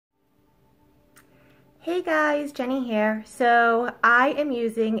Hey guys, Jenny here. So I am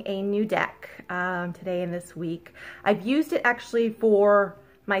using a new deck today and this week. I've used it actually for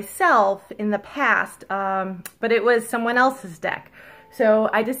myself in the past, but it was someone else's deck. So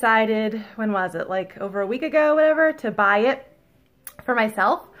I decided, when was it, like over a week ago, whatever, to buy it for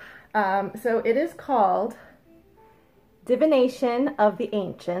myself. So it is called Divination of the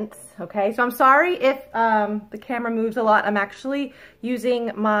Ancients. Okay, so I'm sorry if the camera moves a lot. I'm actually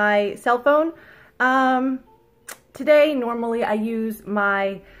using my cell phone today. Normally I use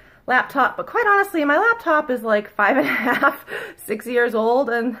my laptop, but quite honestly, my laptop is like 5.5, 6 years old,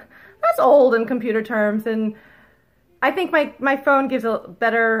 and that's old in computer terms, and I think my phone gives a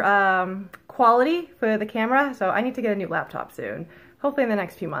better quality for the camera, so I need to get a new laptop soon, hopefully in the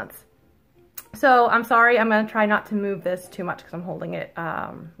next few months. So I'm sorry, I'm going to try not to move this too much because I'm holding it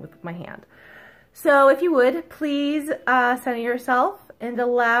with my hand. So if you would, please center yourself and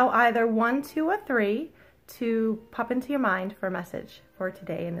allow either 1, 2, or 3 to pop into your mind for a message for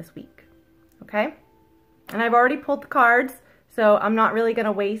today and this week. Okay? And I've already pulled the cards, so I'm not really going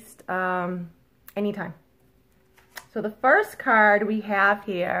to waste any time. So the first card we have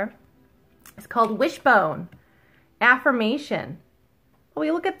here is called Wishbone, Affirmation. Oh,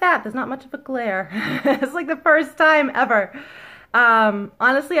 look at that. There's not much of a glare. It's like the first time ever.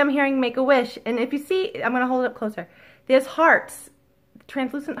 Honestly, I'm hearing make a wish. And if you see, I'm going to hold it up closer. There's hearts,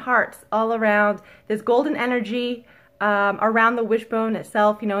 translucent hearts all around. There's golden energy around the wishbone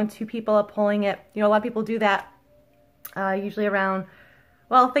itself, you know, and 2 people are pulling it. You know, a lot of people do that usually around,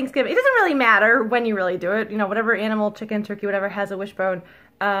 well, Thanksgiving. It doesn't really matter when you really do it. You know, whatever animal, chicken, turkey, whatever has a wishbone,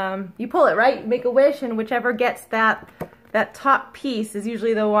 you pull it, right? You make a wish, and whichever gets that top piece is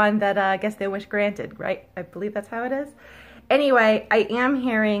usually the one that gets their wish granted, right? I believe that's how it is. Anyway, I am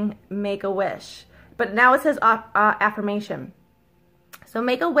hearing make a wish, but now it says affirmation. So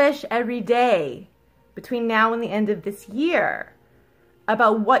make a wish every day between now and the end of this year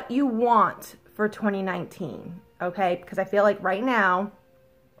about what you want for 2019, okay? Because I feel like right now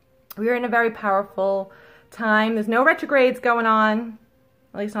we're in a very powerful time. There's no retrogrades going on,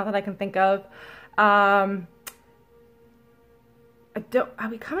 at least not that I can think of. Are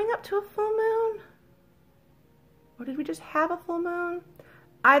we coming up to a full moon? Or did we just have a full moon?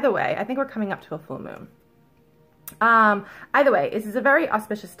 Either way, I think we're coming up to a full moon. Either way, this is a very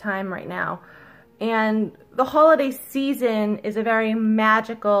auspicious time right now. And the holiday season is a very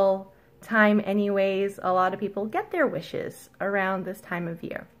magical time anyways. A lot of people get their wishes around this time of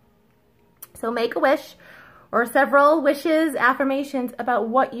year. So make a wish, or several wishes, affirmations about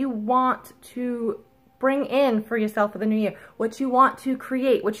what you want to bring in for yourself for the new year, what you want to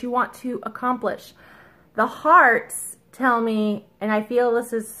create, what you want to accomplish. The hearts tell me, and I feel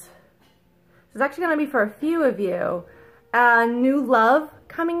this is actually going to be for a few of you, new love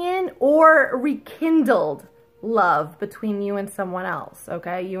coming in, or rekindled love between you and someone else,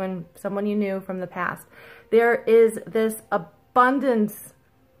 okay? You and someone you knew from the past. There is this abundance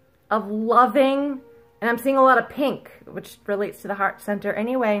of loving, and I'm seeing a lot of pink, which relates to the heart center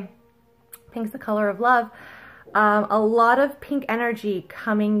anyway. Pink's the color of love. A lot of pink energy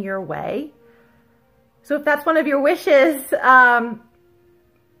coming your way. So if that's one of your wishes,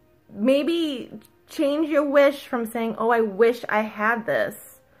 maybe change your wish from saying, oh, I wish I had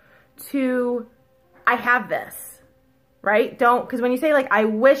this, to I have this, right? Don't, because when you say like, I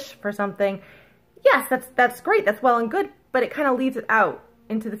wish for something, yes, that's great. That's well and good, but it kind of leads it out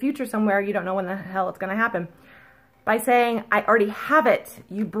into the future somewhere. You don't know when the hell it's going to happen. By saying, I already have it,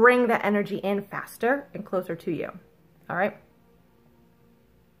 you bring that energy in faster and closer to you. All right?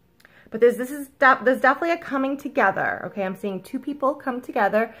 But there's definitely a coming together. Okay, I'm seeing 2 people come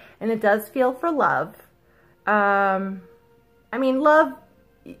together, and it does feel for love. I mean, love,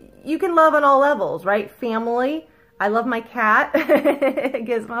 you can love on all levels, right? Family. I love my cat,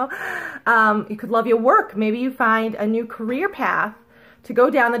 Gizmo. You could love your work. Maybe you find a new career path to go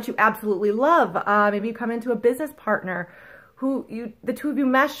down that you absolutely love. Maybe you come into a business partner who the 2 of you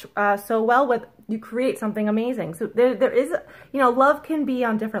mesh so well with, you create something amazing. So there is, you know, love can be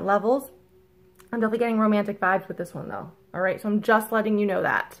on different levels. I'm definitely getting romantic vibes with this one though. All right, so I'm just letting you know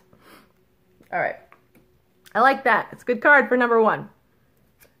that. All right, I like that. It's a good card for number 1.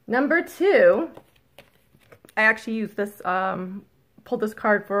 Number 2, I actually used this, pulled this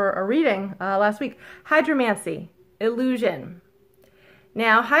card for a reading last week. Hydromancy, Illusion.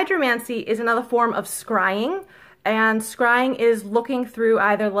 Now, hydromancy is another form of scrying, and scrying is looking through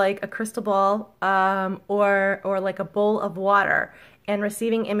either like a crystal ball or like a bowl of water and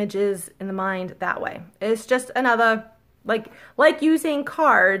receiving images in the mind that way. It's just another, like using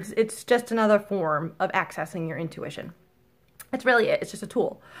cards, it's just another form of accessing your intuition. That's really it. It's just a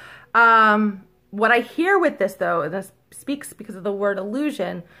tool. what I hear with this though, and this speaks because of the word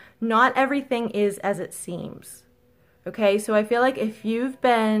illusion, not everything is as it seems. Okay, so I feel like if you've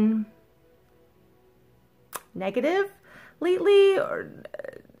been negative lately, or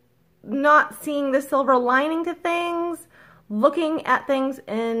not seeing the silver lining to things, looking at things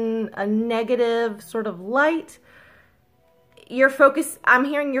in a negative sort of light, I'm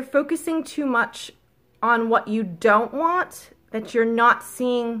hearing you're focusing too much on what you don't want, that you're not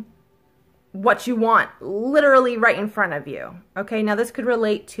seeing what you want literally right in front of you. Okay, now this could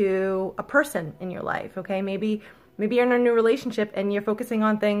relate to a person in your life. Okay, maybe you're in a new relationship and you're focusing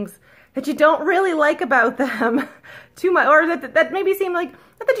on things that you don't really like about them too much, or that maybe seem like,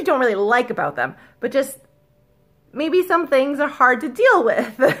 not that you don't really like about them, but just maybe some things are hard to deal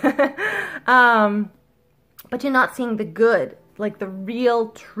with. But you're not seeing the good, like the real,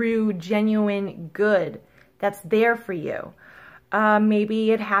 true, genuine good that's there for you.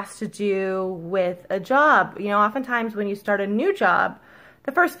 Maybe it has to do with a job. You know, oftentimes when you start a new job,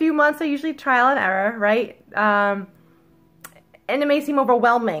 the first few months are usually trial and error, right? And it may seem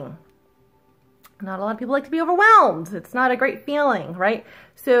overwhelming. Not a lot of people like to be overwhelmed. It's not a great feeling, right?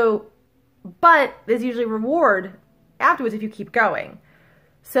 So, but there's usually reward afterwards if you keep going.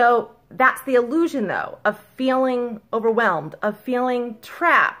 So that's the illusion though, of feeling overwhelmed, of feeling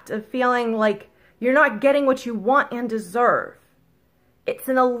trapped, of feeling like you're not getting what you want and deserve. It's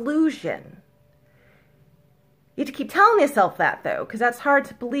an illusion. You have to keep telling yourself that though, because that's hard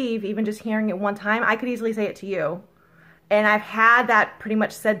to believe even just hearing it one time. I could easily say it to you. And I've had that pretty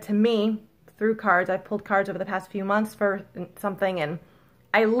much said to me through cards. I've pulled cards over the past few months for something, and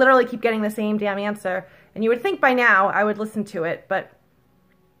I literally keep getting the same damn answer. And you would think by now I would listen to it, but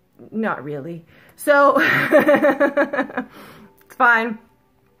not really. So it's fine.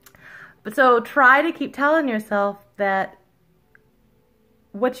 But so try to keep telling yourself that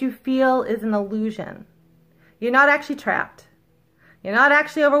what you feel is an illusion. You're not actually trapped. You're not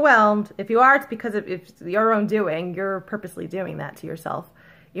actually overwhelmed. If you are, it's because it's your own doing. You're purposely doing that to yourself,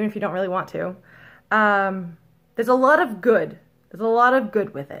 even if you don't really want to. There's a lot of good. There's a lot of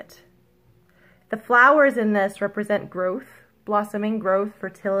good with it. The flowers in this represent growth, blossoming growth,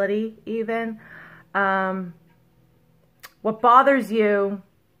 fertility even. What bothers you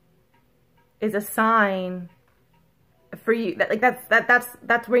is a sign for you.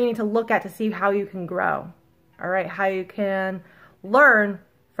 That's where you need to look at to see how you can grow. All right, how you can learn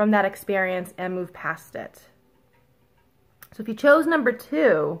from that experience and move past it. So if you chose number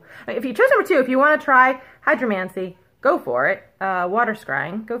 2, if you want to try hydromancy, go for it. Water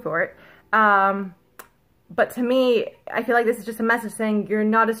scrying, go for it. But to me, I feel like this is just a message saying you're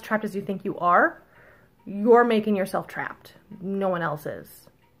not as trapped as you think you are. You're making yourself trapped. No one else is.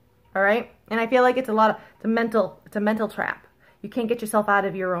 All right? And I feel like it's a mental trap. You can't get yourself out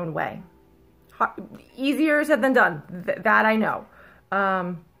of your own way. Easier said than done. That I know.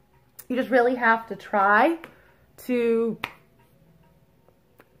 You just really have to try to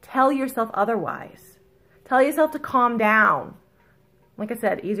tell yourself otherwise. Tell yourself to calm down. Like I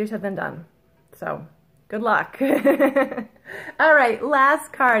said, easier said than done. So, good luck. All right,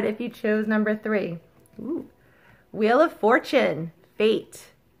 last card if you chose number 3. Ooh. Wheel of Fortune, Fate.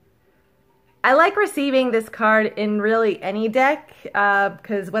 I like receiving this card in really any deck,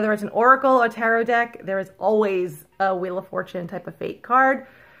 because whether it's an Oracle or Tarot deck, there is always a Wheel of Fortune type of Fate card.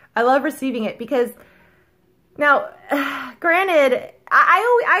 I love receiving it because, now, granted,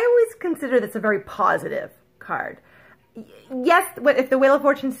 I always consider this a very positive card. Yes, if the Wheel of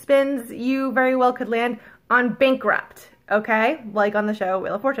Fortune spins, you very well could land on bankrupt, okay? Like on the show,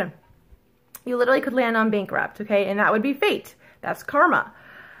 Wheel of Fortune. You literally could land on bankrupt, okay? And that would be fate. That's karma.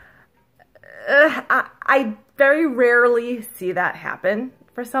 I very rarely see that happen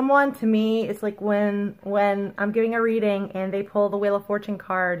for someone. To me, it's like when I'm giving a reading and they pull the Wheel of Fortune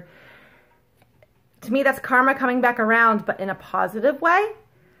card. To me, that's karma coming back around, but in a positive way.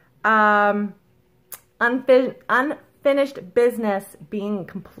 Unfinished business being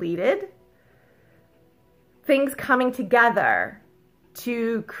completed. Things coming together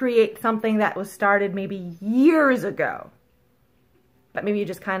to create something that was started maybe years ago, but maybe you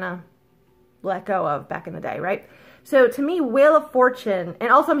just kind of let go of back in the day, right? So to me, Wheel of Fortune,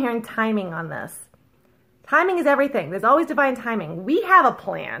 and also I'm hearing timing on this. Timing is everything. There's always divine timing. We have a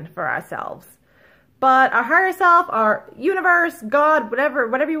plan for ourselves, but our higher self, our universe, God,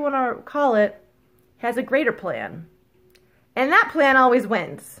 whatever you want to call it, has a greater plan. And that plan always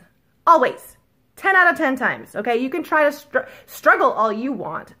wins. Always. 10 out of 10 times, okay? You can try to struggle all you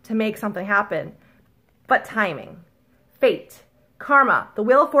want to make something happen, but timing, fate, karma, the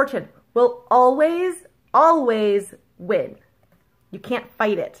Wheel of Fortune will always, always win. You can't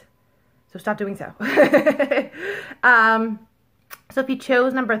fight it. So stop doing so. So if you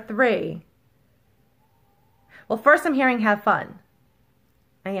chose number 3, well, first I'm hearing have fun.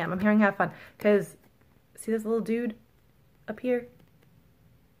 I'm hearing have fun. Because, see this little dude up here?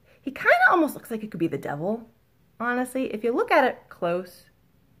 He kind of almost looks like it could be the devil, honestly. If you look at it close,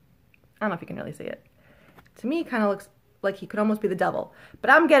 I don't know if you can really see it. To me, it kind of looks like he could almost be the devil.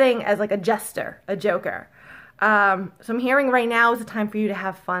 But I'm getting as like a jester, a joker. So I'm hearing right now is the time for you to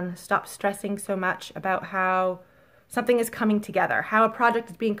have fun. Stop stressing so much about how something is coming together, how a project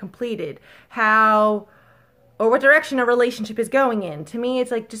is being completed, how or what direction a relationship is going in. To me,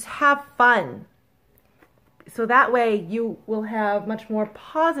 it's like just have fun. So that way you will have much more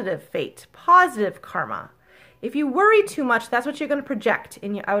positive fate, positive karma. If you worry too much, that's what you're going to project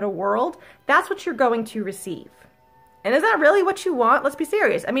in your outer world. That's what you're going to receive. And is that really what you want? Let's be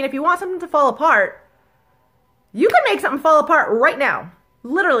serious. I mean, if you want something to fall apart, you can make something fall apart right now.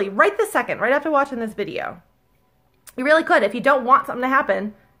 Literally, right this second, right after watching this video. You really could. If you don't want something to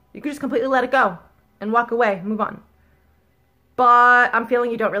happen, you could just completely let it go and walk away, move on. But I'm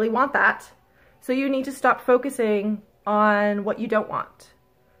feeling you don't really want that. So you need to stop focusing on what you don't want.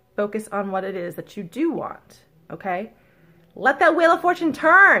 Focus on what it is that you do want, okay? Let that Wheel of Fortune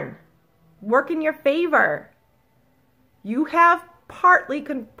turn. Work in your favor. You have part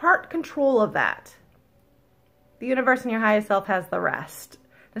control of that. The universe and your highest self has the rest,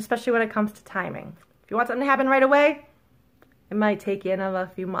 especially when it comes to timing. If you want something to happen right away, it might take you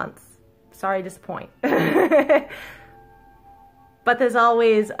another few months. Sorry to disappoint. But there's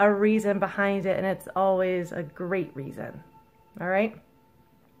always a reason behind it, and it's always a great reason. All right?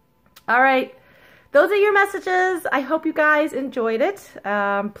 All right. Those are your messages. I hope you guys enjoyed it.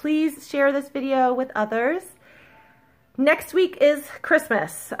 Please share this video with others. Next week is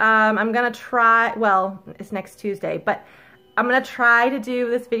Christmas. I'm going to try, well, it's next Tuesday, but I'm going to try to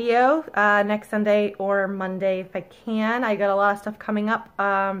do this video next Sunday or Monday if I can. I got a lot of stuff coming up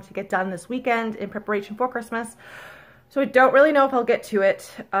to get done this weekend in preparation for Christmas. So I don't really know if I'll get to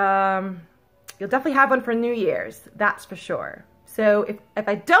it. You'll definitely have one for New Year's, that's for sure. So if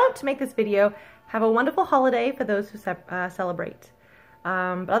I don't make this video, have a wonderful holiday for those who celebrate.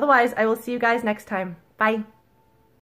 But otherwise, I will see you guys next time. Bye.